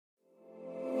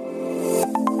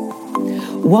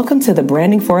Welcome to the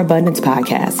Branding for Abundance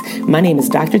podcast. My name is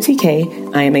Dr.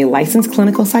 TK. I am a licensed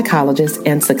clinical psychologist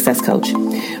and success coach.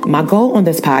 My goal on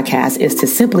this podcast is to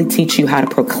simply teach you how to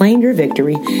proclaim your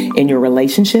victory in your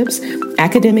relationships,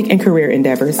 academic and career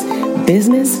endeavors,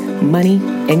 business, money,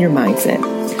 and your mindset.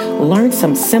 Learn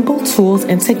some simple tools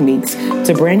and techniques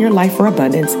to brand your life for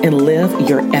abundance and live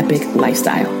your epic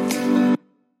lifestyle.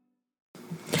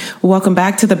 Welcome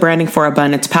back to the Branding for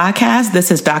Abundance podcast. This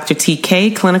is Dr.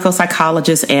 TK, clinical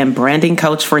psychologist and branding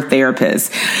coach for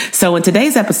therapists. So in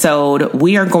today's episode,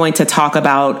 we are going to talk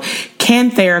about, can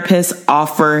therapists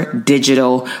offer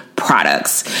digital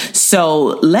products? So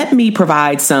let me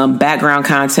provide some background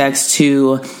context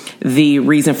to the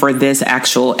reason for this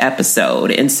actual episode.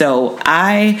 And so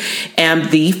I am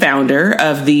the founder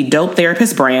of the Dope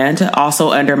Therapist brand,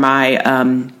 also under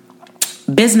my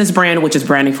business brand, which is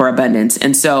Branding for Abundance.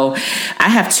 And so I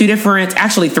have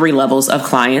three levels of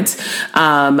clients.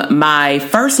 My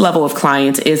first level of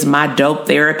clients is my Dope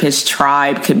Therapist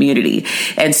Tribe community.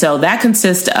 And so that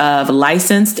consists of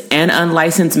licensed and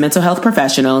unlicensed mental health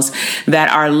professionals that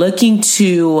are looking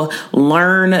to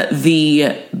learn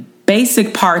the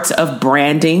basic parts of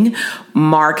branding,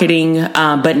 marketing,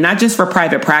 but not just for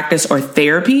private practice or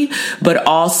therapy, but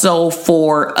also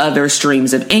for other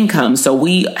streams of income. So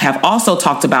we have also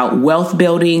talked about wealth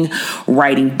building,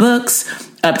 writing books,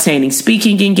 obtaining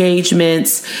speaking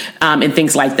engagements, and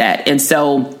things like that. And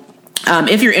so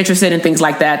if you're interested in things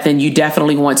like that, then you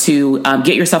definitely want to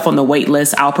get yourself on the wait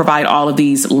list. I'll provide all of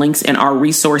these links and our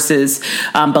resources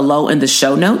below in the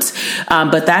show notes.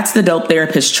 But that's the Dope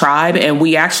Therapist Tribe. And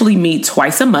we actually meet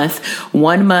twice a month,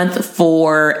 1 month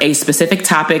for a specific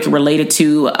topic related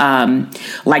to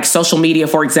like social media,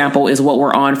 for example, is what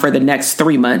we're on for the next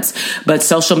 3 months. But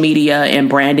social media and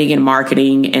branding and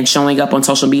marketing and showing up on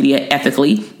social media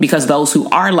ethically, because those who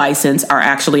are licensed are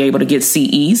actually able to get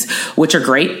CEs, which are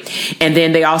great. And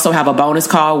then they also have a bonus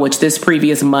call, which this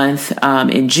previous month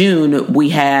in June, we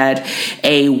had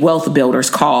a wealth builders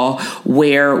call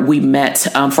where we met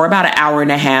for about an hour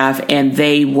and a half, and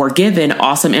they were given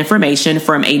awesome information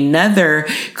from another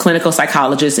clinical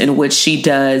psychologist in which she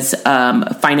does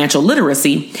financial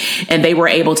literacy. And they were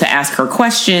able to ask her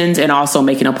questions and also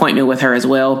make an appointment with her as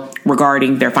well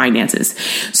regarding their finances.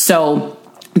 So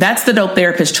that's the Dope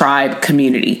Therapist Tribe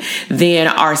community. Then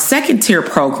our second tier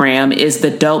program is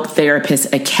the Dope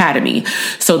Therapist Academy.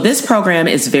 So this program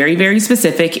is very, very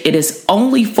specific. It is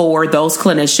only for those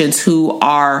clinicians who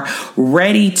are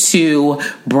ready to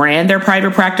brand their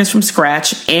private practice from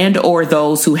scratch, and or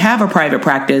those who have a private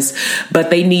practice, but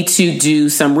they need to do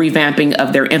some revamping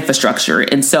of their infrastructure.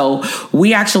 And so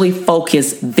we actually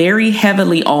focus very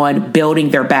heavily on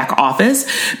building their back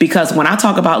office, because when I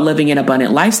talk about living an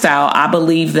abundant lifestyle, I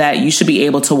believe that you should be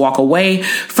able to walk away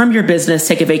from your business,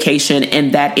 take a vacation,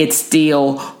 and that it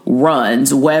still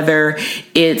runs, whether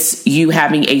it's you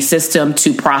having a system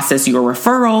to process your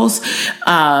referrals,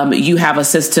 you have a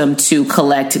system to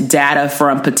collect data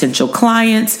from potential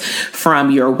clients,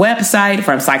 from your website,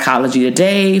 from Psychology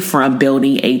Today, from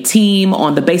building a team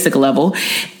on the basic level.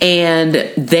 And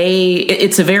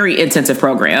it's a very intensive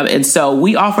program. And so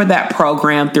we offer that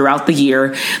program throughout the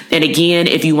year. And again,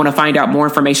 if you want to find out more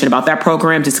information about that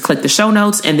program, just click the show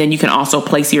notes, and then you can also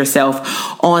place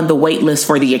yourself on the wait list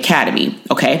for the academy.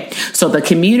 Okay. So the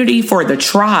community for the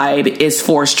tribe is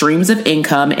for streams of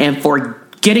income and for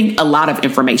getting a lot of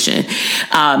information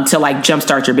to like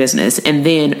jumpstart your business. And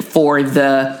then for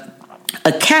the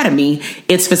academy,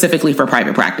 it's specifically for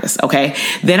private practice. Okay.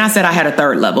 Then I said I had a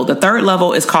third level. The third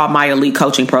level is called my elite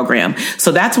coaching program.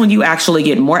 So that's when you actually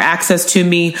get more access to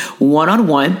me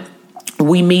one-on-one.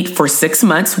 We meet for 6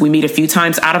 months. We meet a few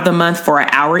times out of the month for an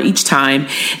hour each time.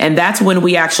 And that's when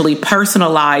we actually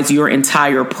personalize your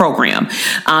entire program.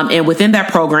 And within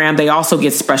that program, they also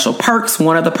get special perks.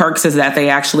 One of the perks is that they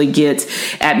actually get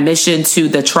admission to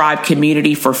the tribe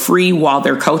community for free while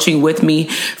they're coaching with me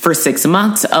for 6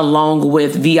 months, along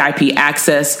with VIP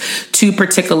access to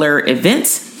particular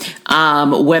events.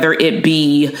 Whether it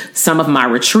be some of my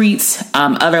retreats,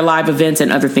 other live events,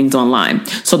 and other things online.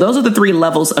 So those are the 3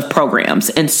 levels of programs.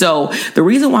 And so the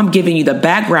reason why I'm giving you the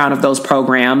background of those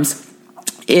programs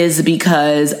is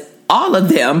because all of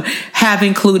them have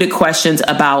included questions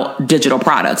about digital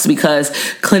products, because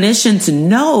clinicians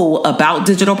know about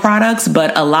digital products,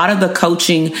 but a lot of the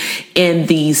coaching in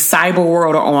the cyber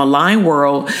world or online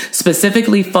world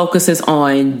specifically focuses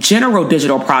on general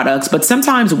digital products. But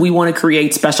sometimes we want to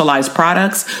create specialized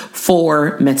products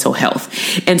for mental health.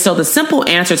 And so the simple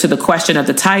answer to the question of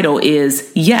the title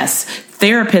is yes.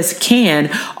 therapists can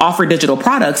offer digital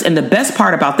products. And the best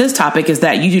part about this topic is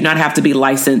that you do not have to be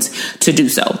licensed to do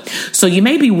so. So you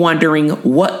may be wondering,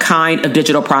 what kind of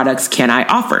digital products can I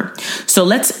offer? So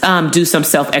let's do some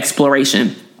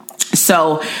self-exploration.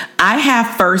 So I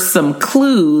have first some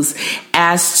clues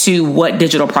as to what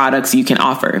digital products you can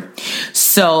offer.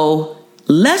 So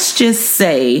let's just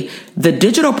say the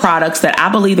digital products that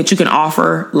I believe that you can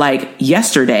offer like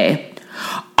yesterday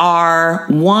are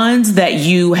ones that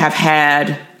you have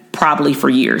had probably for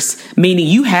years, meaning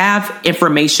you have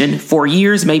information for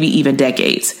years, maybe even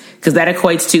decades, because that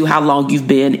equates to how long you've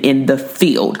been in the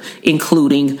field,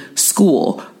 including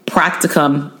school,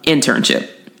 practicum, internship.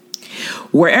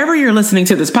 Wherever you're listening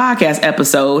to this podcast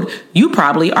episode, you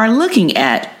probably are looking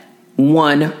at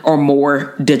one or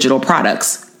more digital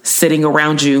products sitting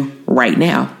around you right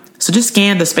now. So just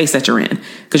scan the space that you're in,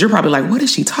 because you're probably like, what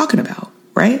is she talking about?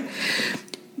 Right?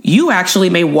 You actually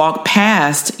may walk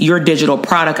past your digital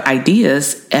product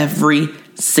ideas every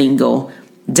single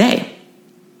day.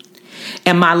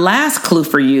 And my last clue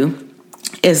for you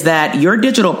is that your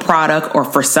digital product, or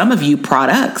for some of you,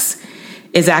 products,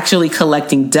 is actually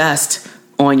collecting dust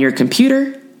on your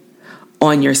computer,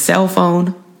 on your cell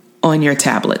phone, on your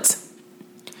tablets.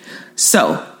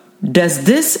 So, does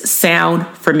this sound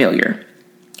familiar?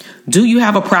 Do you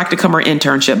have a practicum or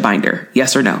internship binder?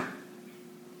 Yes or no?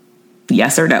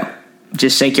 Yes or no?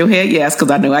 Just shake your head yes,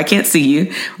 because I know I can't see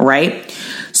you, right?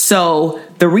 So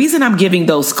the reason I'm giving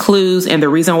those clues and the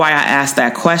reason why I asked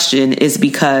that question is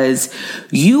because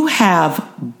you have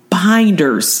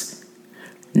binders,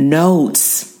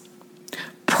 notes,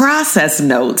 process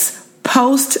notes,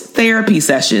 post-therapy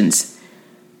sessions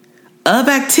of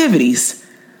activities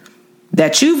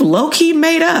that you've low-key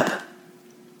made up.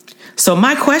 So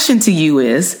my question to you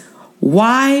is,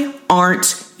 why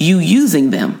aren't you using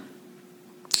them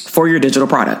for your digital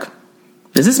product?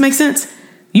 Does this make sense?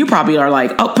 You probably are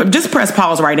like, oh, just press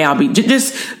pause right now.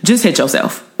 Just hit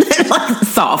yourself.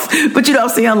 Soft. But you know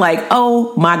what I'm saying? Like,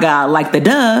 oh my God, like the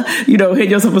duh, hit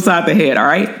yourself beside the head. All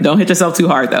right. Don't hit yourself too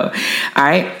hard though. All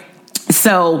right.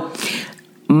 So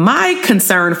my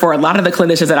concern for a lot of the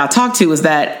clinicians that I talk to is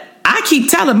that I keep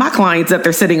telling my clients that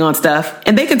they're sitting on stuff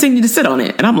and they continue to sit on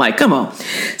it. And I'm like, come on.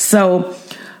 So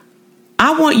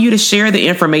I want you to share the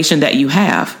information that you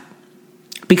have,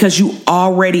 because you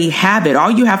already have it. All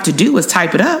you have to do is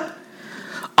type it up.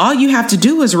 All you have to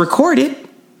do is record it,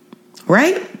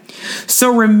 right?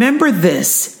 So remember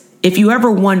this. If you ever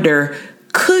wonder,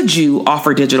 could you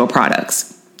offer digital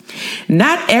products?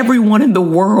 Not everyone in the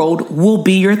world will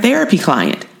be your therapy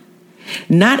client.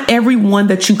 Not everyone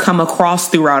that you come across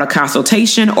throughout a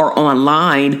consultation or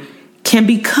online can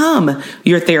become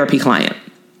your therapy client.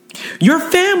 Your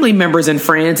family members and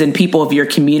friends and people of your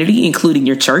community, including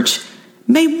your church,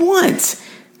 may want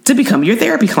to become your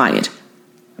therapy client,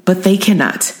 but they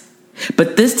cannot.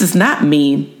 But this does not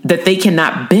mean that they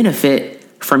cannot benefit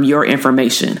from your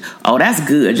information. Oh, that's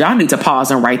good. Y'all need to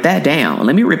pause and write that down.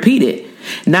 Let me repeat it.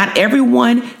 Not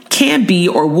everyone can be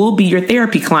or will be your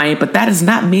therapy client, but that does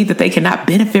not mean that they cannot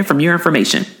benefit from your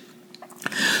information.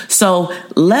 So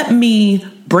let me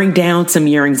bring down some of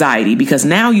your anxiety, because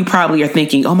now you probably are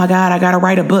thinking, oh my God, I got to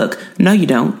write a book. No, you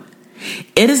don't.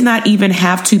 It does not even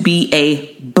have to be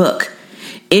a book.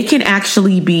 It can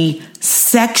actually be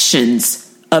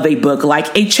sections of a book, like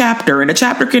a chapter, and a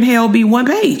chapter can hell be 1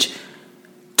 page,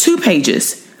 2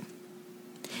 pages.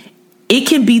 It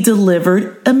can be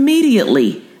delivered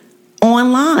immediately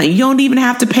online. You don't even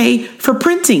have to pay for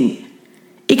printing.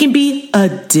 It can be a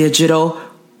digital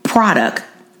product.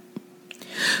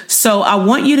 So I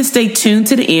want you to stay tuned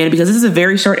to the end, because this is a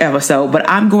very short episode, but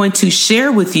I'm going to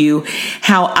share with you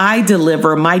how I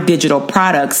deliver my digital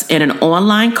products in an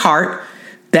online cart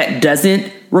that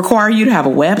doesn't require you to have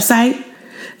a website,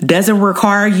 doesn't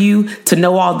require you to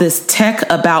know all this tech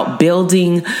about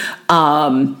building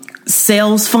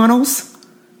sales funnels.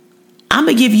 I'm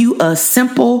going to give you a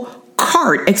simple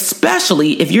cart,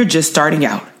 especially if you're just starting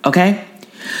out. Okay.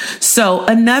 So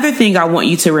another thing I want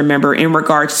you to remember in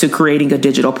regards to creating a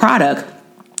digital product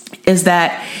is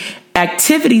that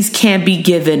activities can be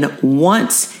given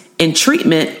once in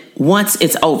treatment, once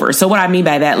it's over. So what I mean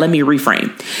by that, let me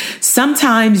reframe.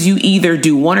 Sometimes you either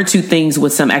do 1 or 2 things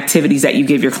with some activities that you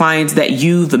give your clients that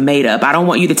you've made up. I don't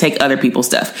want you to take other people's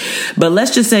stuff, but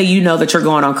let's just say that you're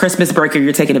going on Christmas break, or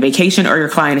you're taking a vacation, or your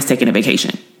client is taking a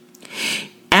vacation.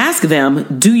 Ask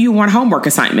them, do you want homework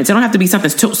assignments? It don't have to be something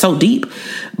so deep,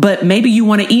 but maybe you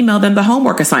want to email them the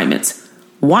homework assignments.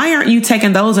 Why aren't you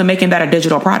taking those and making that a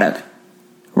digital product,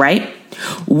 right?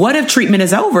 What if treatment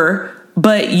is over,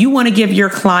 but you want to give your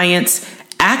clients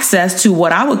access to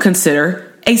what I would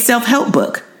consider a self-help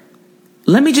book?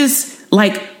 Let me just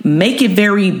Like, make it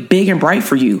very big and bright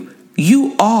for you.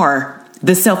 You are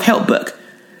the self-help book.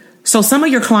 So some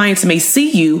of your clients may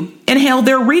see you and hell,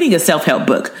 they're reading a self-help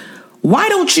book. Why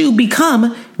don't you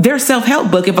become their self-help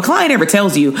book? If a client ever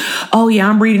tells you, oh yeah,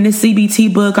 I'm reading this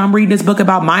CBT book, I'm reading this book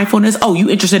about mindfulness. Oh, you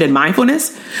interested in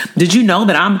mindfulness? Did you know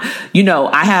that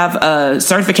I have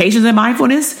certifications in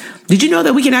mindfulness? Did you know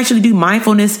that we can actually do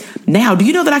mindfulness now? Do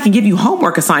you know that I can give you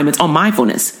homework assignments on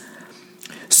mindfulness?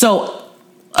 So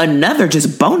another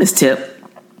just bonus tip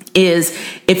is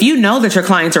if you know that your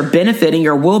clients are benefiting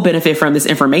or will benefit from this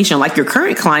information, like your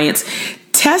current clients,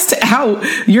 test out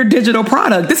your digital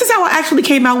product. This is how I actually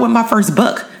came out with my first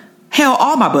book. Hell,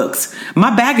 all my books,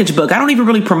 my baggage book. I don't even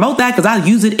really promote that because I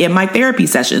use it in my therapy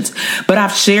sessions, but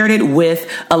I've shared it with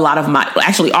a lot of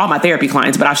all my therapy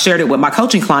clients, but I've shared it with my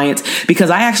coaching clients because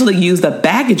I actually use the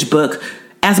baggage book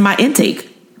as my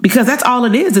intake, because that's all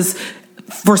it is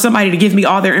for somebody to give me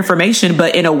all their information,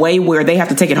 but in a way where they have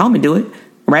to take it home and do it.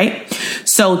 Right?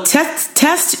 So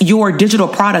test your digital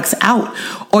products out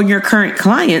on your current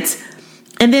clients,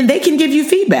 and then they can give you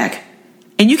feedback.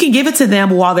 And you can give it to them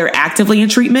while they're actively in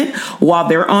treatment, while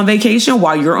they're on vacation,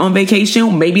 while you're on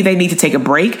vacation. Maybe they need to take a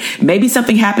break. Maybe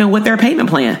something happened with their payment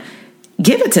plan.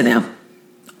 Give it to them.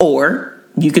 Or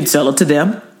you can sell it to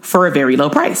them for a very low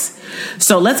price.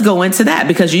 So let's go into that,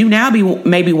 because you now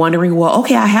may be wondering, well,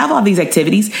 okay, I have all these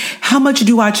activities. How much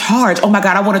do I charge? Oh my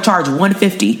God, I want to charge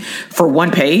 $150 for one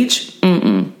page.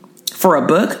 For a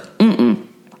book.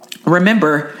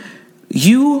 Remember,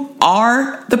 you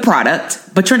are the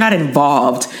product, but you're not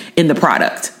involved in the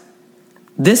product.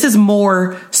 This is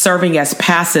more serving as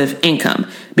passive income,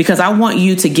 because I want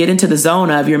you to get into the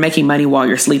zone of you're making money while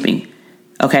you're sleeping.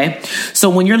 Okay. So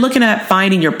when you're looking at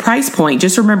finding your price point,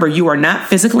 just remember you are not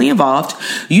physically involved.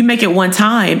 You make it one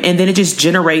time and then it just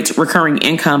generates recurring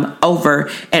income over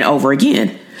and over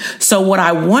again. So what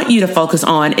I want you to focus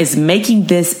on is making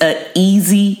this an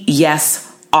easy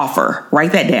yes offer.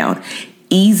 Write that down.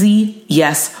 Easy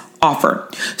yes offer.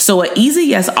 So an easy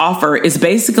yes offer is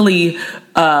basically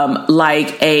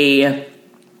like a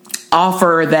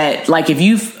offer that, like, if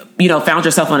you've found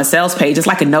yourself on a sales page, it's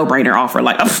like a no-brainer offer.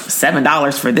 Like,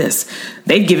 $7 for this.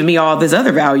 They've given me all this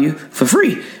other value for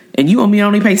free, and you want me to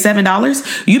only pay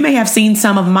 $7? You may have seen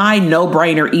some of my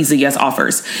no-brainer easy yes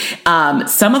offers.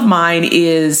 Some of mine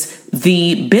is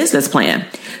the business plan.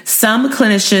 Some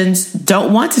clinicians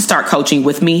don't want to start coaching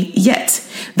with me yet.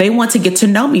 They want to get to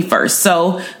know me first.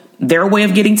 So their way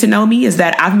of getting to know me is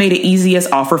that I've made an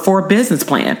easiest offer for a business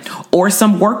plan or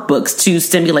some workbooks to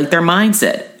stimulate their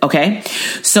mindset. Okay.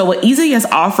 So an easiest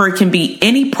offer can be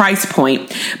any price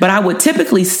point, but I would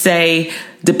typically say,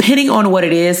 depending on what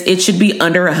it is, it should be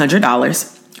under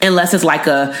 $100, unless it's like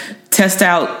a test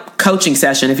out coaching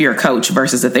session if you're a coach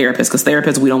versus a therapist, because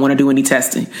therapists, we don't want to do any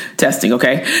testing.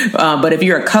 Okay. But if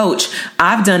you're a coach,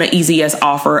 I've done an easiest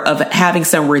offer of having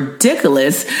some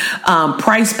ridiculous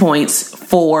price points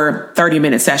for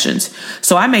 30-minute sessions.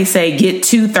 So I may say, get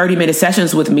 2 30-minute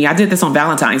sessions with me. I did this on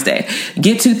Valentine's Day.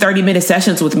 Get 2 30-minute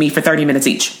sessions with me for 30 minutes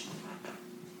each.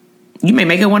 You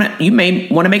may want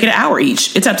to make it an hour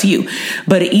each. It's up to you.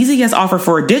 But an easiest offer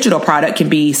for a digital product can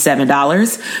be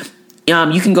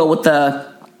 $7. You can go with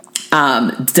the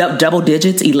double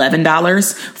digits, $11,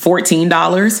 $14,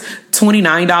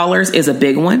 $29 is a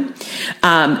big one.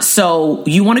 So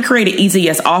you want to create an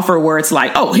easiest offer where it's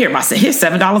like, oh, here's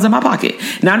 $7 in my pocket.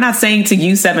 Now, I'm not saying to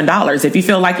use $7. If you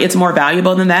feel like it's more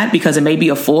valuable than that, because it may be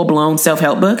a full blown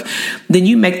self-help book, then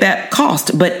you make that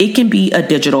cost, but it can be a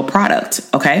digital product.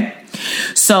 Okay.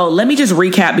 So let me just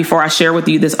recap before I share with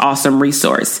you this awesome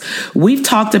resource. We've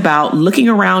talked about looking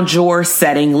around your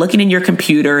setting, looking in your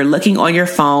computer, looking on your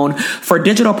phone for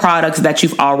digital products that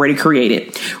you've already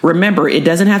created. Remember, it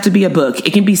doesn't have to be a book.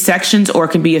 It can be sections, or it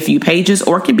can be a few pages,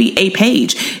 or it can be a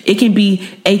page. It can be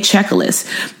a checklist.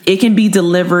 It can be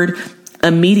delivered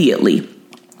immediately.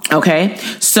 Okay.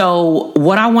 So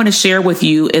what I want to share with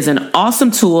you is an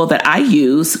awesome tool that I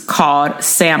use called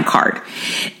Samcart.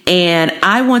 And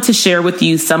I want to share with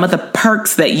you some of the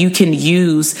perks that you can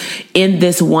use in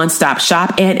this one-stop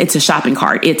shop. And it's a shopping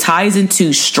cart. It ties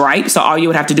into Stripe. So all you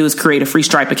would have to do is create a free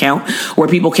Stripe account where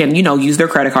people can, use their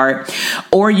credit card,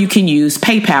 or you can use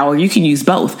PayPal, or you can use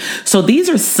both. So these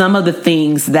are some of the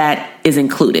things that is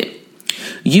included.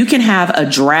 You can have a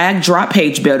drag drop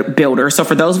page builder. So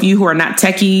for those of you who are not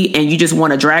techie and you just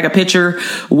want to drag a picture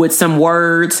with some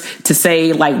words to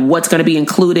say like what's going to be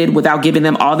included without giving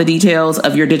them all the details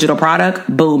of your digital product,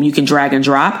 boom, you can drag and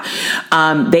drop.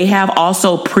 They have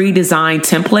also pre-designed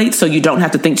templates, so you don't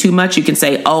have to think too much. You can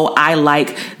say, oh, I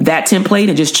like that template,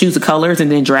 and just choose the colors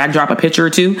and then drag drop a picture or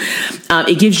two.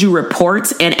 It gives you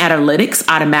reports and analytics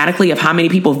automatically of how many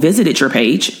people visited your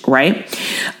page, right?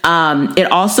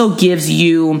 It also gives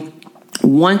you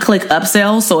one-click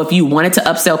upsell. So if you wanted to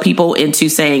upsell people into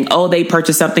saying, oh, they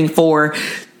purchased something for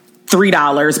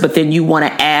 $3, but then you want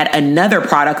to add another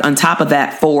product on top of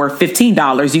that for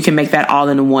 $15, you can make that all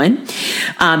in one.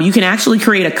 You can actually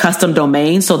create a custom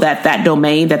domain so that that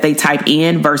domain that they type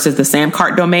in versus the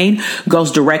Samcart domain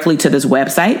goes directly to this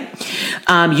website.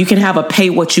 You can have a pay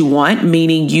what you want,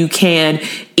 meaning you can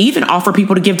even offer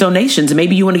people to give donations.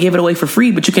 Maybe you want to give it away for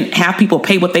free, but you can have people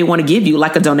pay what they want to give you,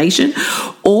 like a donation.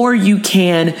 Or you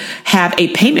can have a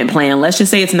payment plan. Let's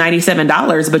just say it's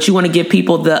 $97, but you want to give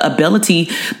people the ability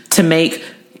to make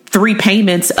 3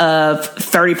 payments of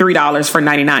 $33 for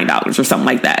 $99 or something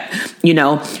like that. You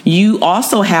know, you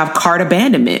also have cart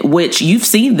abandonment, which you've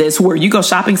seen this where you go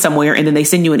shopping somewhere and then they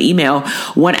send you an email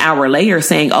 1 hour later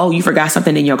saying, oh, you forgot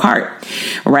something in your cart,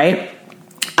 right?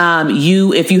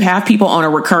 If you have people on a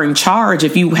recurring charge,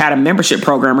 if you had a membership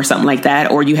program or something like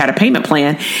that, or you had a payment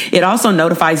plan, it also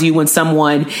notifies you when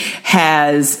someone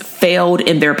has failed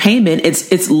in their payment.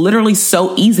 It's literally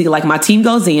so easy. Like my team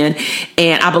goes in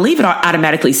and I believe it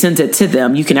automatically sends it to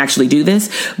them. You can actually do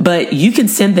this, but you can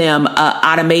send them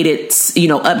automated,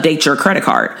 update your credit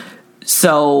card.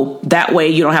 So that way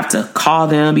you don't have to call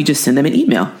them. You just send them an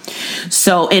email.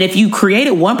 So, and if you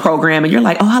created one program and you're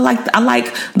like, oh, I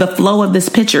like the flow of this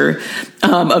picture,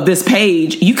 of this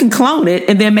page, you can clone it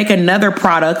and then make another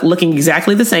product looking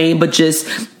exactly the same, but just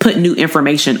put new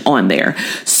information on there.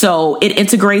 So it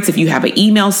integrates if you have an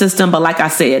email system, but like I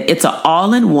said, it's an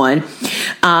all-in-one.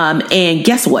 And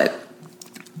guess what?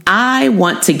 I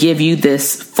want to give you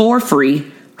this for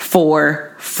free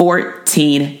for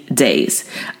 14 days.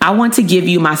 I want to give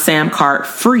you my Samcart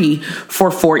free for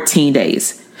 14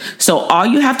 days. So all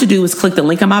you have to do is click the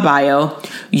link in my bio.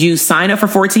 You sign up for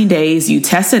 14 days, you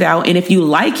test it out. And if you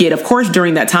like it, of course,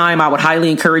 during that time, I would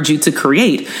highly encourage you to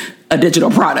create a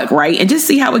digital product, right? And just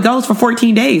see how it goes for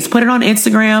 14 days. Put it on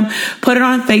Instagram, put it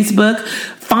on Facebook,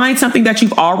 find something that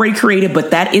you've already created, but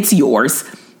that it's yours,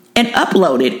 and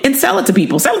upload it and sell it to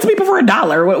people. Sell it to people for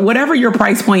 $1, whatever your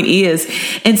price point is,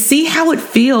 and see how it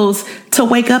feels to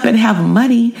wake up and have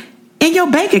money in your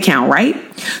bank account, right?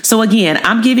 So again,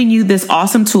 I'm giving you this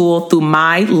awesome tool through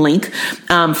my link,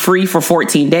 free for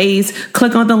 14 days.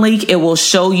 Click on the link. It will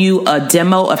show you a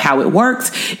demo of how it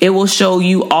works. It will show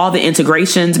you all the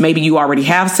integrations. Maybe you already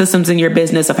have systems in your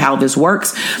business of how this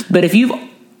works. But if you've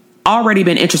already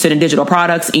been interested in digital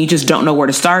products and you just don't know where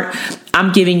to start,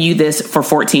 I'm giving you this for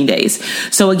 14 days.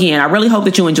 So again, I really hope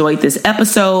that you enjoyed this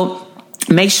episode.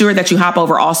 Make sure that you hop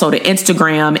over also to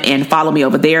Instagram and follow me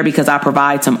over there because I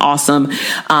provide some awesome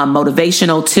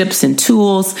motivational tips and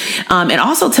tools. And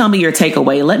also tell me your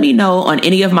takeaway. Let me know on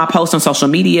any of my posts on social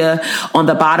media. On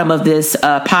the bottom of this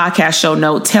podcast show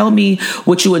note, tell me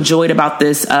what you enjoyed about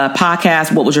this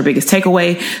podcast. What was your biggest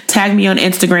takeaway? Tag me on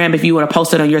Instagram if you want to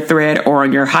post it on your thread or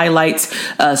on your highlights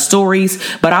stories.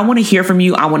 But I want to hear from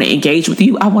you. I want to engage with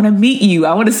you. I want to meet you.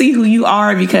 I want to see who you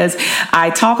are because I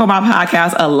talk on my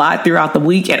podcast a lot throughout the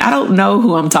week and I don't know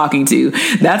who I'm talking to.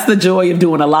 That's the joy of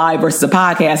doing a live versus a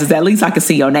podcast, is at least I can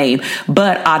see your name.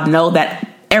 But I know that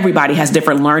everybody has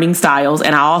different learning styles.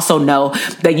 And I also know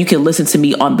that you can listen to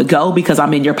me on the go because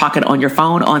I'm in your pocket on your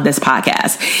phone on this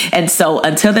podcast. And so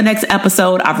until the next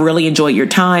episode, I've really enjoyed your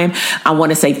time. I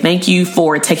want to say thank you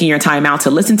for taking your time out to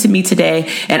listen to me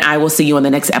today. And I will see you on the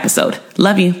next episode.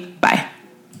 Love you. Bye.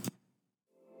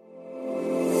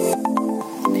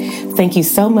 Thank you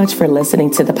so much for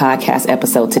listening to the podcast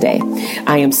episode today.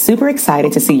 I am super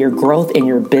excited to see your growth in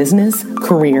your business,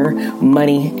 career,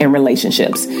 money, and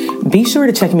relationships. Be sure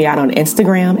to check me out on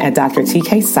Instagram at Dr.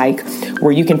 TK Psych,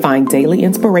 where you can find daily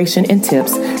inspiration and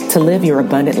tips to live your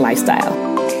abundant lifestyle.